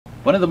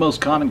One of the most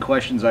common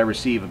questions I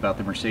receive about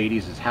the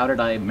Mercedes is how did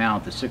I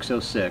mount the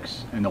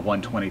 606 and the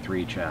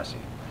 123 chassis?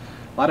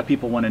 A lot of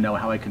people want to know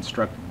how I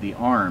constructed the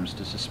arms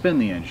to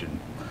suspend the engine.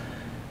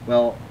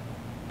 Well,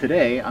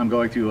 today I'm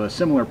going through a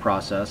similar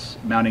process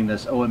mounting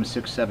this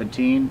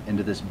om617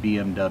 into this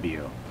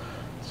BMW.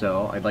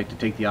 So I'd like to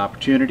take the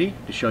opportunity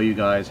to show you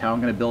guys how I'm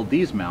going to build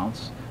these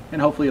mounts,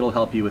 and hopefully it'll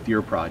help you with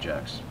your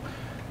projects.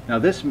 Now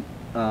this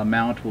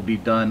mount will be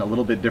done a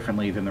little bit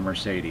differently than the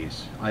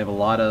Mercedes. I have a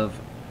lot of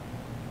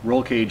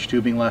roll cage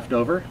tubing left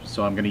over,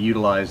 so I'm going to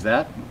utilize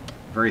that.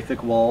 Very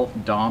thick wall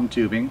DOM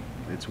tubing.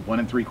 It's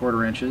 1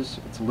 3/4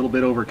 inches. It's a little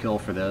bit overkill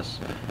for this,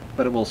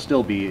 but it will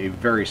still be a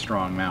very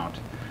strong mount.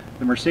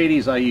 The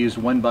Mercedes I used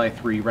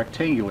 1x3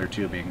 rectangular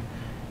tubing,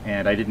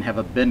 and I didn't have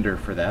a bender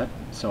for that,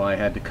 so I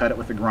had to cut it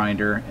with a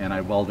grinder and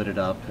I welded it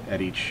up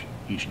at each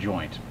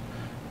joint.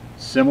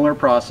 Similar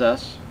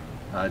process,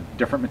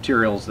 different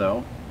materials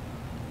though.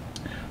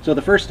 So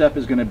the first step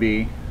is going to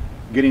be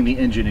getting the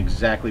engine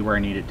exactly where I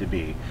need it to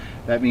be.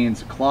 That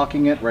means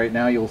clocking it. Right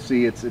now you'll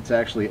see it's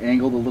actually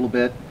angled a little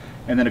bit,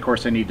 and then of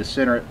course I need to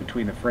center it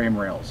between the frame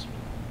rails.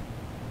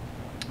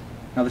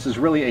 Now this is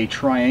really a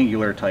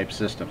triangular type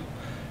system,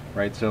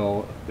 right?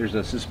 So there's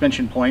a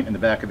suspension point in the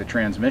back of the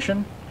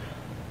transmission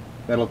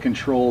that'll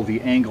control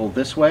the angle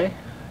this way,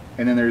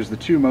 and then there's the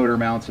two motor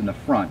mounts in the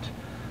front.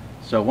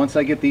 So once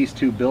I get these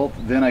two built,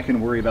 then I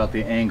can worry about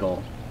the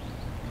angle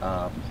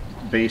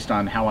based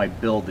on how I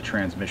build the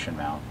transmission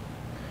mount.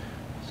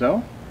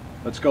 So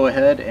let's go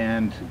ahead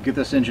and get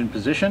this engine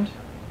positioned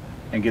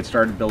and get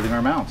started building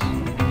our mounts.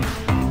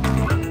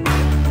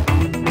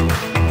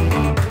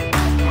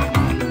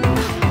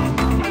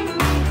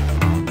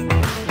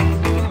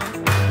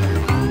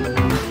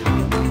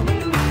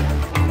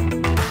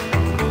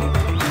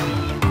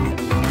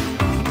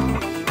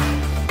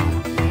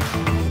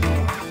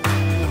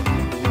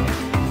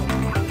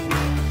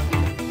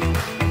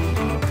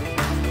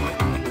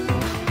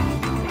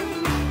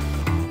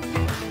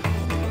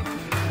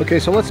 Okay,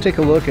 so let's take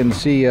a look and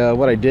see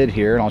what I did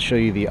here, and I'll show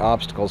you the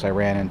obstacles I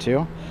ran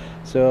into.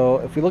 So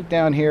if we look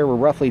down here, we're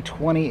roughly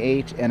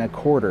 28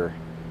 1/4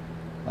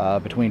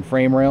 between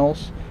frame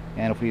rails,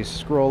 and if we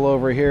scroll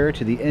over here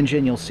to the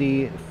engine, you'll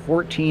see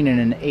 14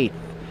 1/8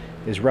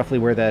 is roughly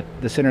where the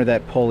center of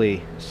that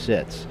pulley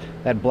sits.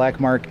 That black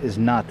mark is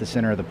not the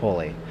center of the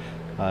pulley.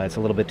 It's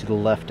a little bit to the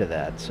left of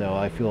that, so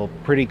I feel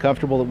pretty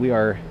comfortable that we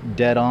are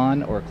dead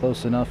on or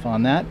close enough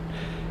on that.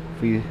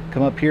 If we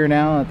come up here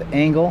now at the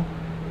angle,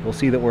 we'll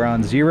see that we're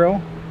on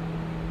 0.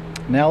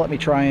 Now let me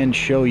try and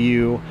show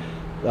you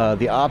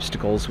the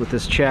obstacles with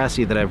this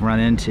chassis that I've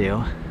run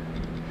into.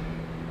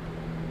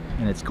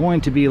 And it's going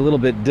to be a little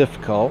bit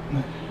difficult.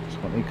 So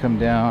let me come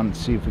down and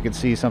see if we can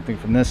see something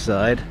from this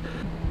side.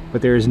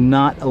 But there is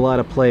not a lot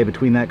of play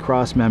between that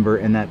cross member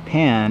and that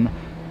pan,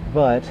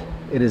 but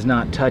it is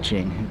not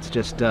touching. It's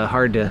just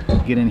hard to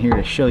get in here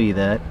to show you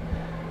that.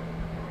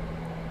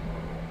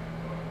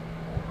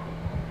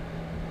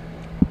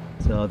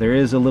 So there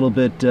is a little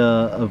bit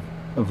of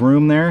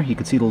room there. You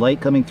can see the light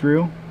coming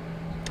through.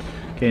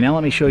 Okay, now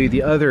let me show you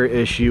the other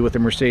issue with the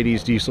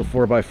Mercedes diesel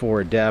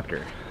 4x4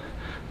 adapter.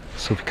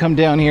 So if you come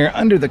down here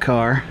under the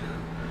car,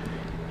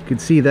 you can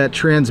see that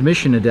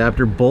transmission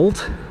adapter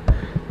bolt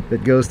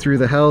that goes through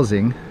the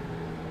housing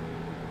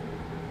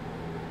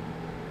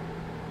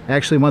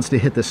actually wants to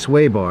hit the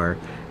sway bar.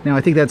 Now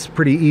I think that's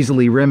pretty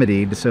easily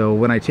remedied, so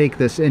when I take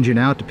this engine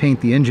out to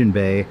paint the engine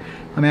bay,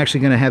 I'm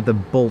actually going to have the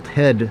bolt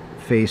head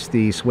face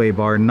the sway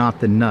bar, not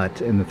the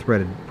nut and the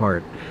threaded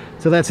part.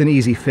 So that's an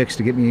easy fix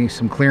to get me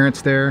some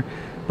clearance there,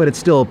 but it's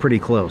still pretty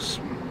close.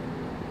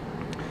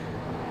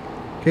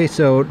 Okay,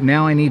 so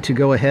now I need to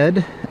go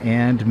ahead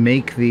and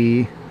make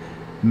the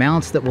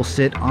mounts that will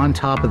sit on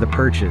top of the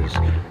perches.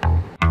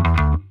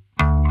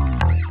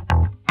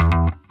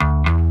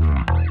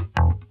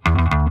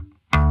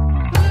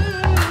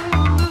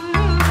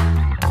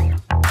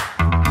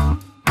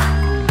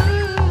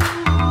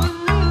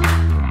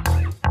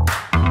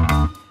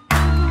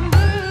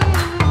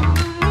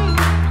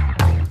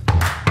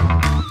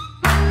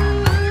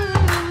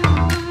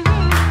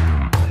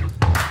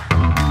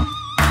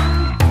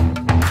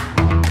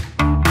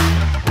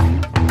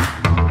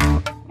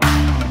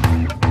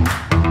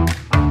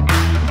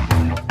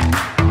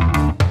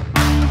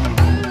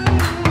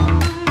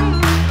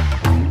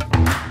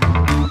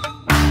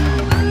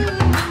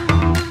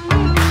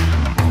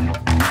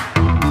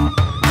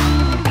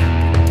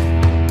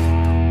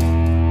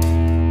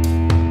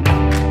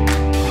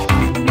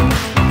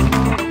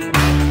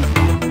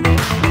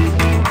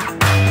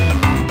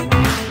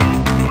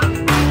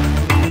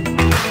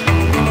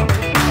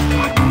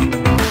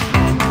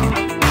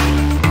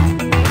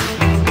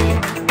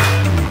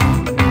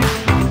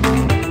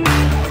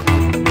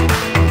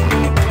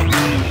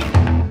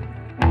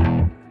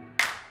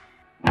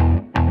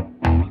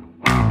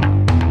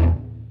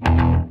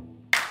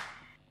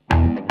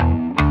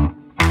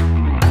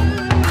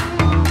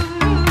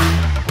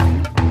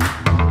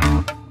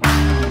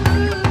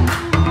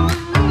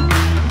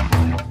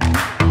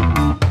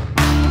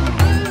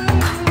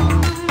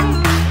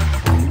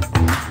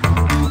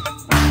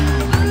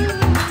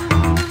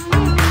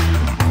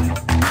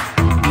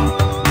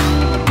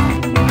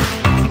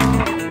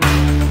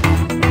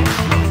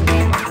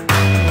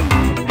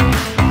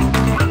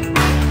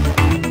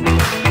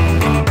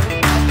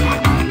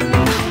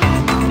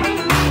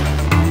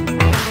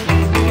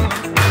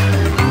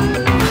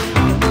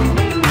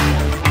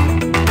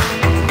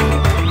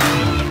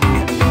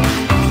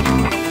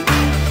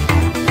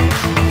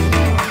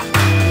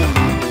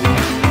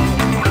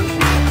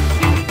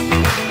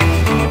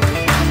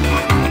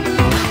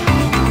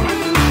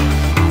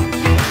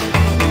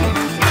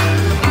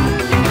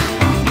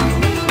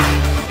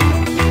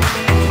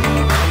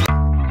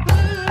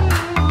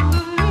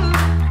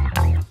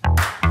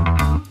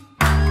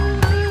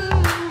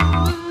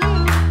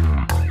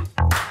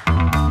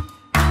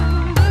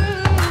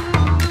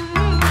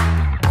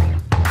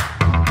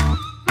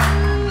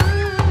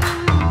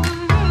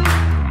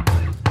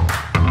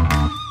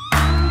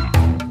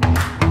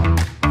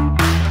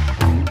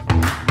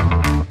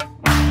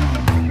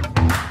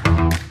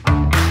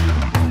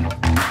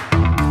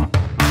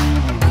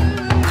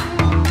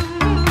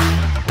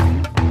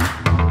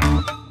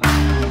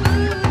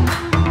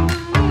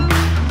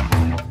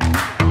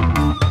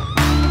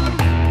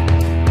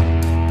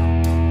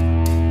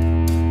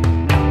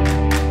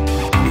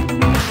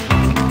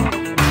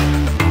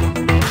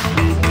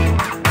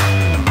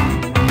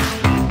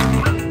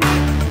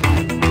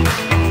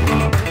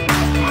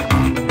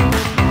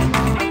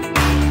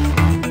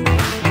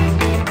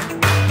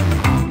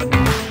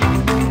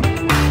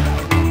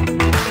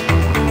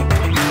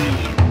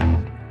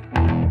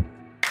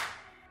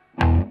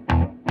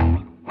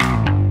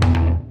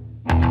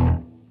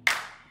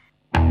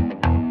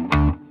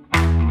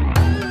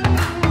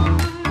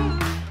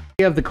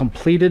 We have the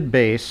completed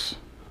base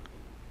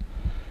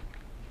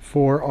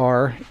for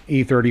our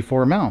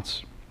E34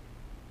 mounts.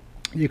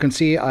 You can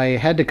see I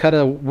had to cut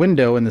a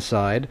window in the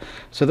side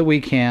so that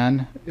we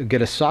can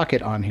get a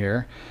socket on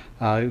here.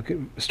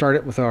 Start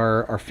it with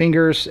our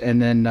fingers, and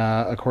then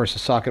of course the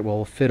socket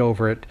will fit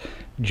over it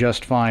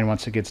just fine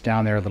once it gets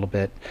down there a little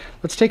bit.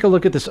 Let's take a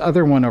look at this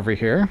other one over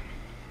here.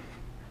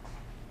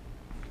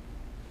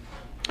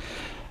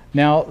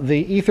 Now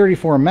the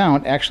E34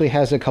 mount actually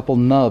has a couple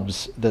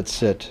nubs that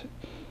sit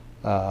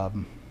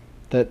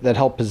that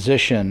help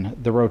position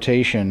the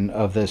rotation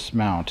of this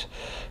mount.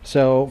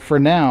 So for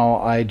now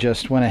I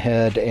just went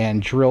ahead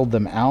and drilled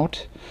them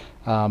out.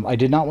 I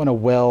did not want to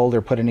weld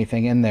or put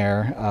anything in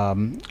there.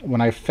 When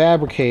I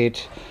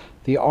fabricate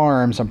the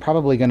arms, I'm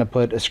probably going to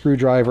put a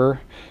screwdriver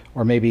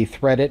or maybe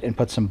thread it and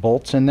put some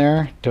bolts in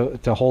there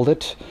to hold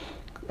it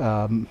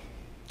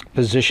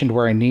positioned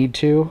where I need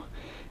to.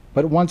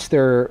 But once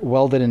they're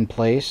welded in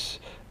place,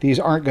 these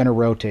aren't going to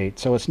rotate,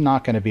 so it's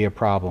not going to be a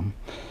problem.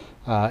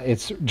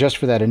 It's just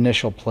for that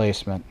initial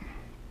placement.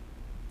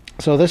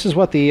 So this is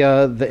what the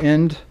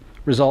end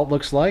result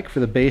looks like for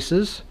the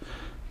bases.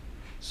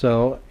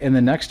 So in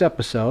the next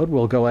episode,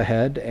 we'll go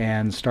ahead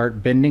and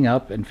start bending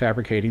up and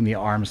fabricating the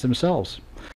arms themselves.